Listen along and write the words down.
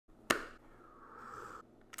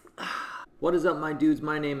What is up, my dudes?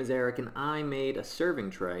 My name is Eric, and I made a serving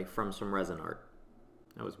tray from some resin art.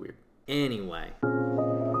 That was weird. Anyway.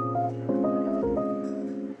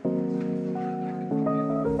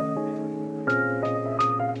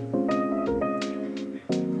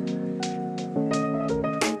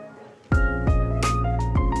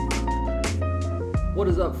 What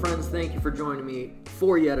is up, friends? Thank you for joining me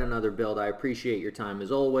for yet another build. I appreciate your time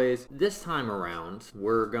as always. This time around,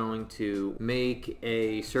 we're going to make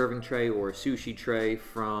a serving tray or a sushi tray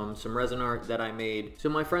from some resin art that I made. So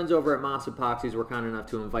my friends over at Moss Epoxies were kind enough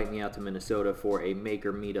to invite me out to Minnesota for a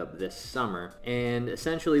maker meetup this summer. And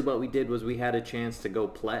essentially what we did was we had a chance to go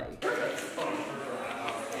play.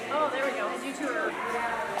 Oh, there we go. You two are...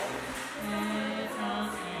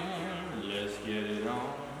 Let's get it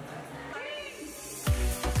on.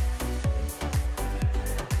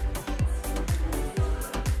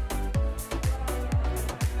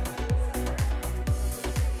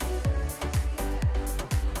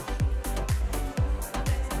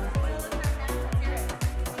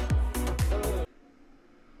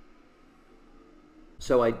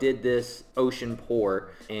 So I did this ocean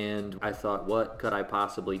pour, and I thought, what could I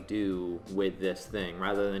possibly do with this thing?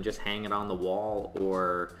 Rather than just hang it on the wall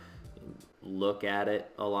or look at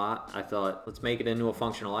it a lot, I thought, let's make it into a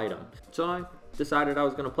functional item. So I decided I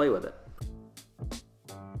was going to play with it.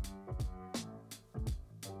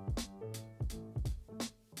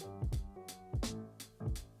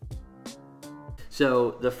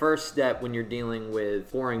 So the first step when you're dealing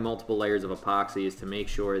with pouring multiple layers of epoxy is to make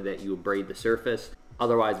sure that you abrade the surface.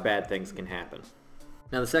 Otherwise, bad things can happen.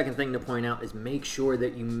 Now, the second thing to point out is make sure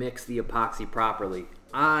that you mix the epoxy properly.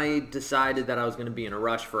 I decided that I was going to be in a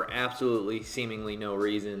rush for absolutely seemingly no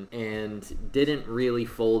reason and didn't really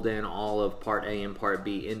fold in all of part A and part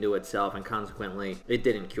B into itself, and consequently, it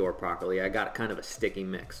didn't cure properly. I got kind of a sticky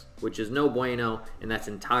mix, which is no bueno, and that's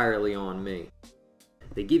entirely on me.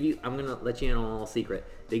 They give you, I'm going to let you in on a little secret,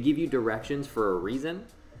 they give you directions for a reason.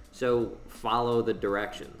 So follow the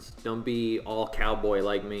directions. Don't be all cowboy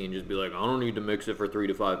like me and just be like, I don't need to mix it for 3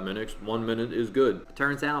 to 5 minutes. 1 minute is good.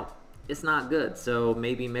 Turns out it's not good, so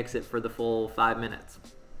maybe mix it for the full 5 minutes.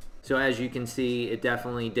 So as you can see, it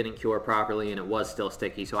definitely didn't cure properly and it was still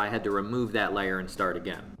sticky, so I had to remove that layer and start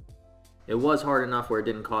again. It was hard enough where it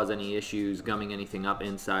didn't cause any issues gumming anything up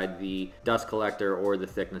inside the dust collector or the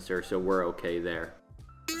thicknesser, so we're okay there.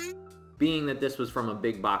 Being that this was from a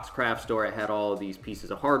big box craft store, it had all of these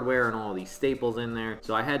pieces of hardware and all these staples in there.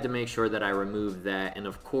 So I had to make sure that I removed that. And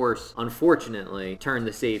of course, unfortunately, turned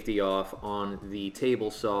the safety off on the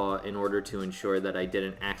table saw in order to ensure that I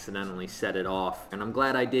didn't accidentally set it off. And I'm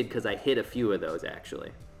glad I did because I hit a few of those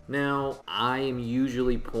actually. Now, I am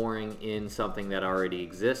usually pouring in something that already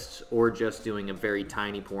exists or just doing a very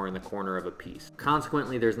tiny pour in the corner of a piece.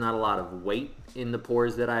 Consequently, there's not a lot of weight in the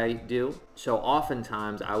pours that I do. So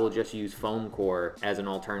oftentimes, I will just use foam core as an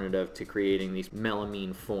alternative to creating these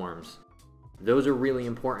melamine forms. Those are really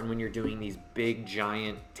important when you're doing these big,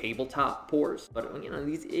 giant tabletop pours. But you know,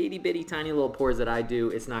 these itty bitty tiny little pours that I do,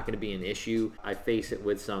 it's not gonna be an issue. I face it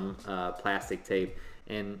with some plastic tape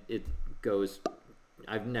and it goes,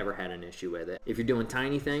 I've never had an issue with it. If you're doing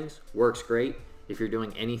tiny things, works great. If you're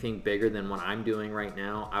doing anything bigger than what I'm doing right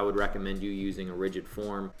now, I would recommend you using a rigid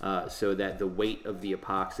form so that the weight of the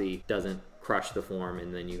epoxy doesn't crush the form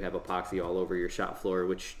and then you have epoxy all over your shop floor,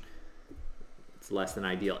 which it's less than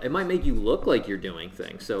ideal. It might make you look like you're doing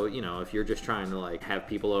things. So, you know, if you're just trying to like have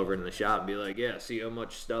people over in the shop and be like, yeah, see how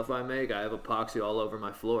much stuff I make? I have epoxy all over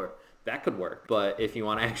my floor. That could work. But if you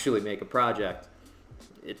want to actually make a project,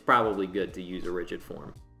 it's probably good to use a rigid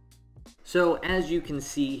form. So as you can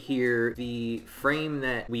see here, the frame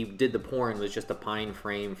that we did the pouring was just a pine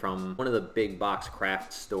frame from one of the big box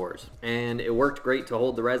craft stores. And it worked great to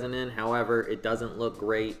hold the resin in. However, it doesn't look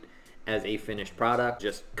great as a finished product.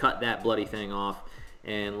 Just cut that bloody thing off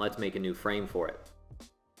and let's make a new frame for it.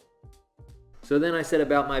 So then I set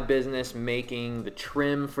about my business making the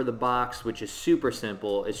trim for the box, which is super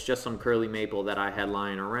simple. It's just some curly maple that I had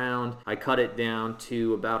lying around. I cut it down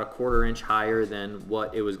to about a 1/4 inch higher than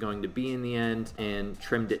what it was going to be in the end and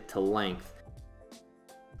trimmed it to length.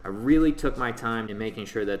 I really took my time in making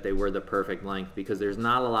sure that they were the perfect length because there's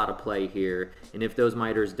not a lot of play here, and if those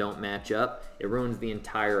miters don't match up, it ruins the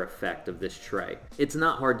entire effect of this tray. It's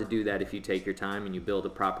not hard to do that if you take your time and you build a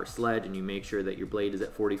proper sledge and you make sure that your blade is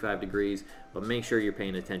at 45 degrees, but make sure you're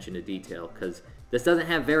paying attention to detail because this doesn't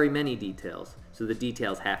have very many details, so the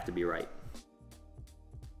details have to be right.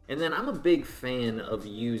 And then I'm a big fan of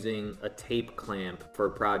using a tape clamp for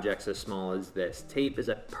projects as small as this. Tape is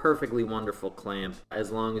a perfectly wonderful clamp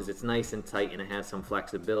as long as it's nice and tight and it has some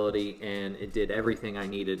flexibility, and it did everything I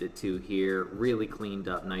needed it to here. Really cleaned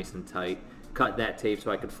up nice and tight. Cut that tape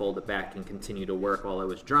so I could fold it back and continue to work while it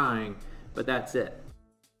was drying, but that's it.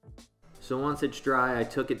 So once it's dry, I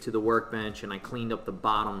took it to the workbench and I cleaned up the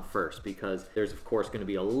bottom first because there's of course going to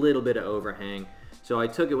be a little bit of overhang. So I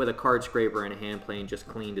took it with a card scraper and a hand plane, just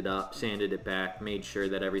cleaned it up, sanded it back, made sure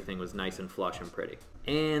that everything was nice and flush and pretty.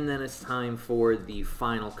 And then it's time for the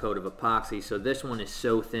final coat of epoxy. So this one is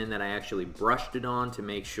so thin that I actually brushed it on to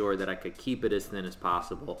make sure that I could keep it as thin as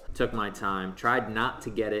possible. Took my time, tried not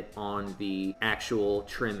to get it on the actual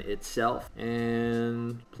trim itself,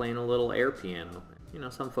 and playing a little air piano. You know,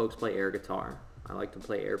 some folks play air guitar. I like to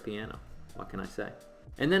play air piano. What can I say?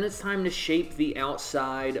 And then it's time to shape the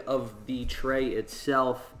outside of the tray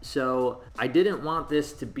itself. So I didn't want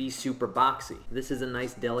this to be super boxy. This is a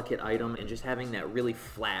nice delicate item, and just having that really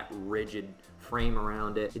flat, rigid frame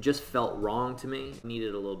around it, it just felt wrong to me.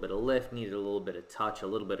 Needed a little bit of lift, needed a little bit of touch, a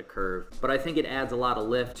little bit of curve. But I think it adds a lot of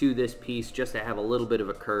lift to this piece just to have a little bit of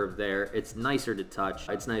a curve there. It's nicer to touch,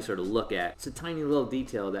 it's nicer to look at. It's a tiny little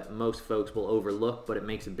detail that most folks will overlook, but it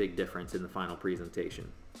makes a big difference in the final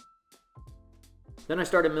presentation. Then I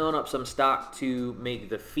started milling up some stock to make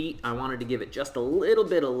the feet. I wanted to give it just a little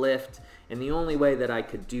bit of lift, and the only way that I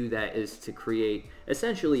could do that is to create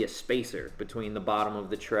essentially a spacer between the bottom of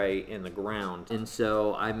the tray and the ground. And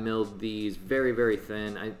so I milled these very, very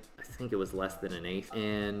thin. I think it was less than 1/8,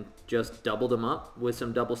 and just doubled them up with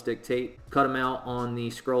some double stick tape. Cut them out on the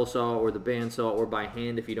scroll saw or the bandsaw or by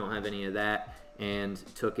hand if you don't have any of that, and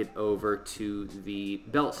took it over to the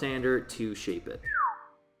belt sander to shape it.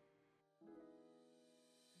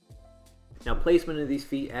 Now, placement of these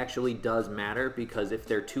feet actually does matter, because if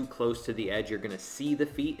they're too close to the edge, you're going to see the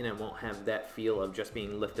feet and it won't have that feel of just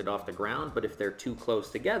being lifted off the ground. But if they're too close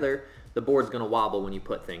together, the board's going to wobble when you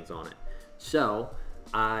put things on it. So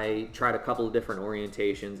I tried a couple of different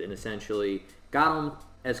orientations and essentially got them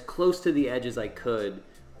as close to the edge as I could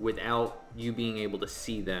without you being able to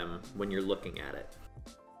see them when you're looking at it.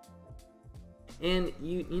 And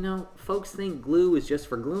you know, folks think glue is just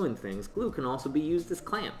for gluing things. Glue can also be used as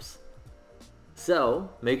clamps. So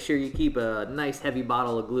make sure you keep a nice heavy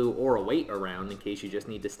bottle of glue or a weight around in case you just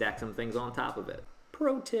need to stack some things on top of it.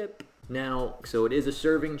 Pro tip. Now, so it is a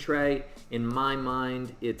serving tray. In my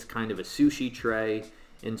mind, it's kind of a sushi tray,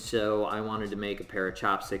 and so I wanted to make a pair of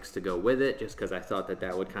chopsticks to go with it, just because I thought that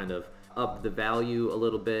that would kind of up the value a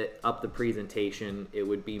little bit, up the presentation. It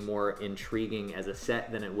would be more intriguing as a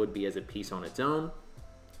set than it would be as a piece on its own.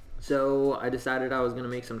 So I decided I was going to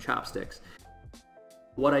make some chopsticks.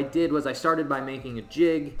 What I did was I started by making a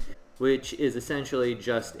jig, which is essentially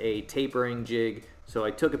just a tapering jig. So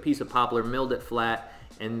I took a piece of poplar, milled it flat,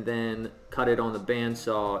 and then cut it on the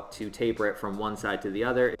bandsaw to taper it from one side to the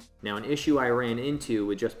other. Now, an issue I ran into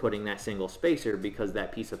with just putting that single spacer, because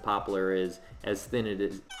that piece of poplar is as thin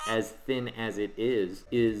as it is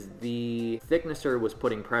the thicknesser was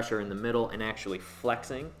putting pressure in the middle and actually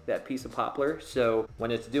flexing that piece of poplar. So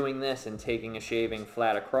when it's doing this and taking a shaving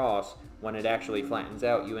flat across, when it actually flattens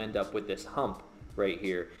out, you end up with this hump right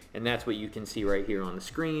here, and that's what you can see right here on the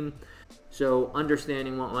screen. So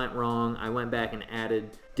understanding what went wrong, I went back and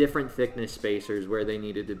added different thickness spacers where they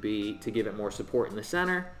needed to be to give it more support in the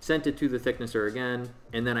center, sent it to the thicknesser again,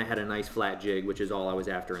 and then I had a nice flat jig, which is all I was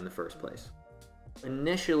after in the first place.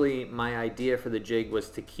 Initially, my idea for the jig was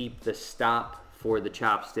to keep the stop for the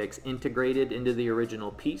chopsticks integrated into the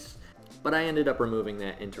original piece, but I ended up removing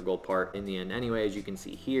that integral part in the end anyway, as you can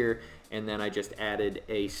see here, and then I just added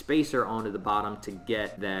a spacer onto the bottom to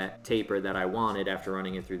get that taper that I wanted after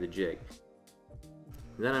running it through the jig.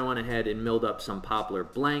 Then I went ahead and milled up some poplar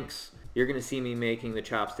blanks. You're going to see me making the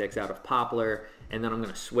chopsticks out of poplar, and then I'm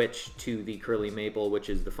going to switch to the curly maple, which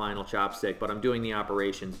is the final chopstick, but I'm doing the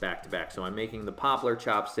operations back to back. So I'm making the poplar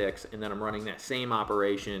chopsticks, and then I'm running that same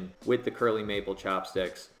operation with the curly maple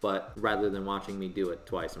chopsticks, but rather than watching me do it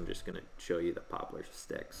twice, I'm just going to show you the poplar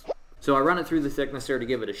sticks. So I run it through the thicknesser to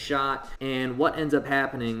give it a shot, and what ends up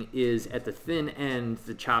happening is at the thin end,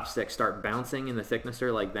 the chopsticks start bouncing in the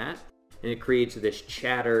thicknesser like that, and it creates this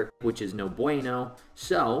chatter, which is no bueno.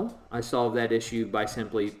 So I solved that issue by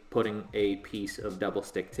simply putting a piece of double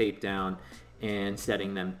stick tape down and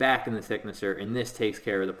setting them back in the thicknesser, and this takes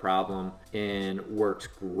care of the problem and works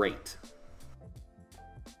great.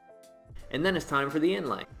 And then it's time for the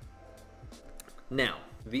inlay. Now,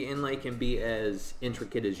 the inlay can be as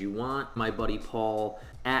intricate as you want. My buddy Paul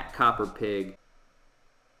at Copper Pig,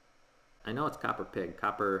 I know it's Copper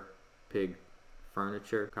Pig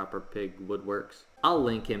Furniture, Copper Pig Woodworks. I'll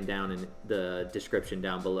link him down in the description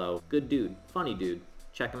down below. Good dude, funny dude.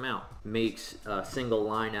 Check him out. Makes a single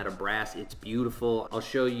line out of brass. It's beautiful. I'll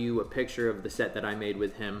show you a picture of the set that I made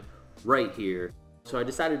with him right here. So I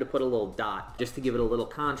decided to put a little dot just to give it a little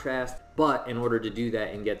contrast, but in order to do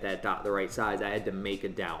that and get that dot the right size, I had to make a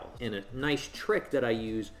dowel. And a nice trick that I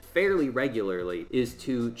use fairly regularly is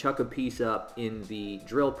to chuck a piece up in the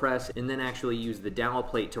drill press and then actually use the dowel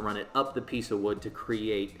plate to run it up the piece of wood to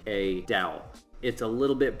create a dowel. It's a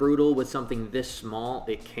little bit brutal with something this small.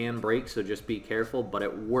 It can break, so just be careful, but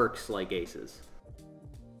it works like aces.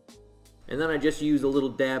 And then I just use a little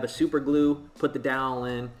dab of super glue, put the dowel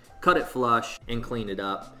in, cut it flush, and clean it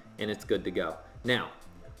up, and it's good to go. Now,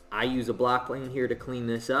 I use a block plane here to clean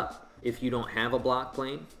this up. If you don't have a block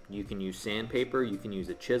plane, you can use sandpaper, you can use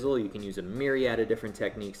a chisel, you can use a myriad of different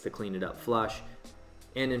techniques to clean it up flush.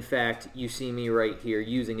 And in fact, you see me right here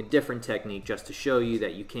using a different technique just to show you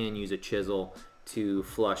that you can use a chisel to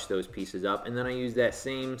flush those pieces up. And then I use that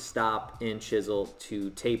same stop and chisel to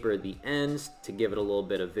taper the ends to give it a little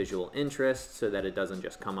bit of visual interest so that it doesn't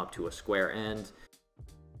just come up to a square end.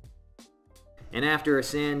 And after a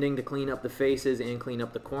sanding to clean up the faces and clean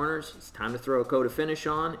up the corners, it's time to throw a coat of finish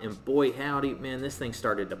on. And boy howdy, man, this thing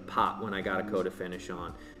started to pop when I got a coat of finish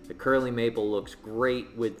on. The curly maple looks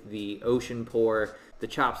great with the ocean pour. The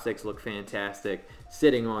chopsticks look fantastic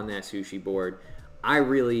sitting on that sushi board. I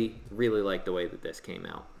really, really like the way that this came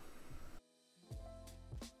out.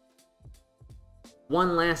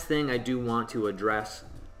 One last thing I do want to address.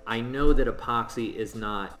 I know that epoxy is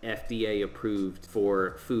not FDA approved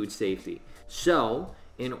for food safety. So,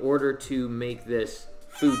 in order to make this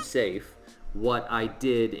food safe, what I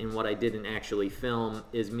did and what I didn't actually film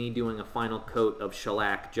is me doing a final coat of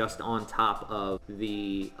shellac just on top of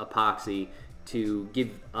the epoxy to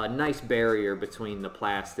give a nice barrier between the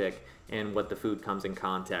plastic and what the food comes in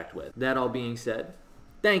contact with. That all being said,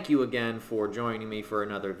 thank you again for joining me for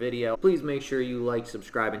another video. Please make sure you like,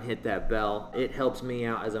 subscribe, and hit that bell. It helps me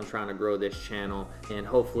out as I'm trying to grow this channel and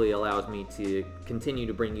hopefully allows me to continue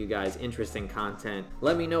to bring you guys interesting content.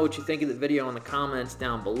 Let me know what you think of the video in the comments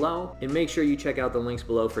down below, and make sure you check out the links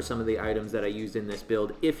below for some of the items that I used in this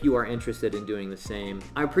build if you are interested in doing the same.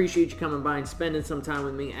 I appreciate you coming by and spending some time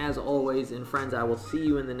with me as always, and friends, I will see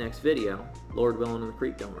you in the next video. Lord willing and the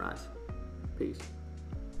creek don't rise. Peace.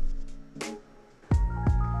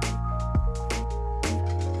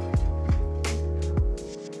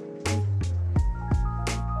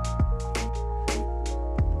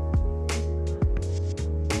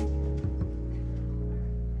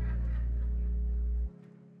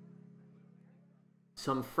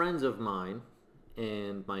 Some friends of mine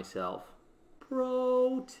and myself,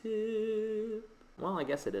 pro tip. Well, I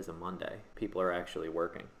guess it is a Monday. People are actually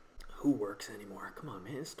working. Who works anymore? Come on,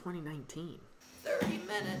 man, it's 2019. 30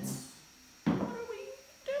 minutes.